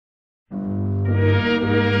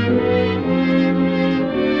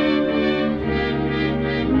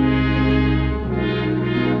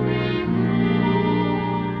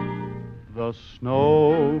The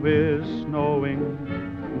snow is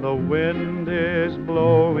snowing, the wind is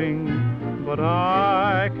blowing, but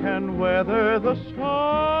I can weather the storm.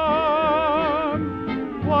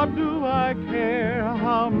 What do I care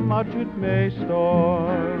how much it may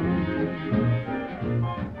storm?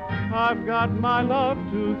 I've got my love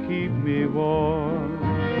to keep me warm.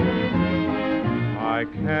 I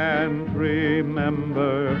can't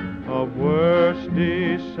remember a worse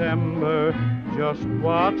December. Just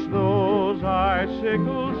watch those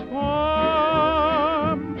icicles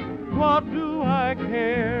form. What do I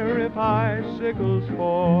care if icicles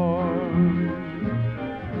form?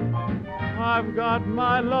 I've got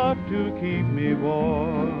my love to keep me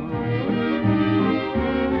warm.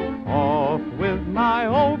 Off with my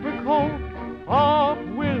overcoat, off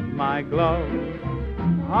with my gloves.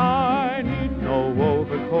 I need no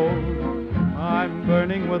overcoat, I'm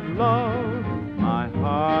burning with love. My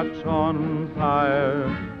heart's on fire,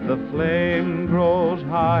 the flame grows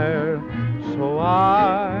higher, so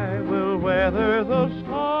I will weather the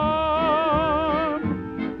storm.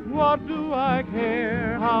 What do I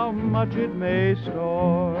care how much it may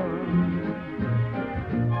storm?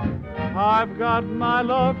 I've got my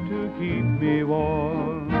love to keep me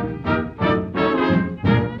warm.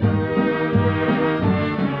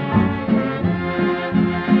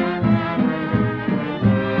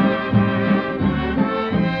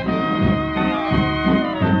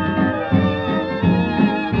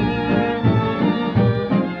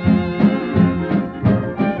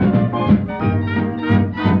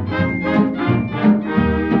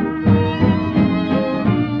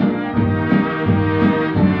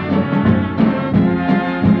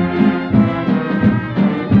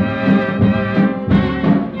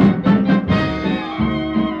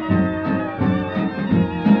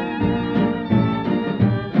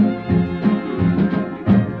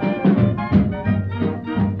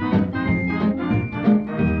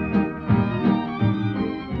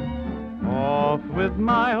 Off with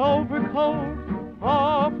my overcoat,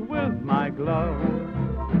 off with my gloves.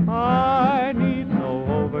 I need no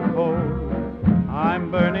overcoat,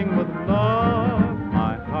 I'm burning with love.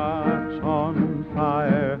 My heart's on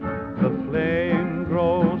fire, the flame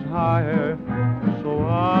grows higher, so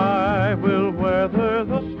I will weather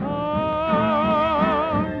the storm.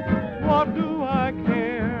 What do I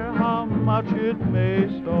care how much it may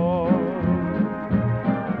storm?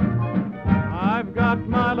 I've got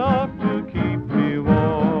my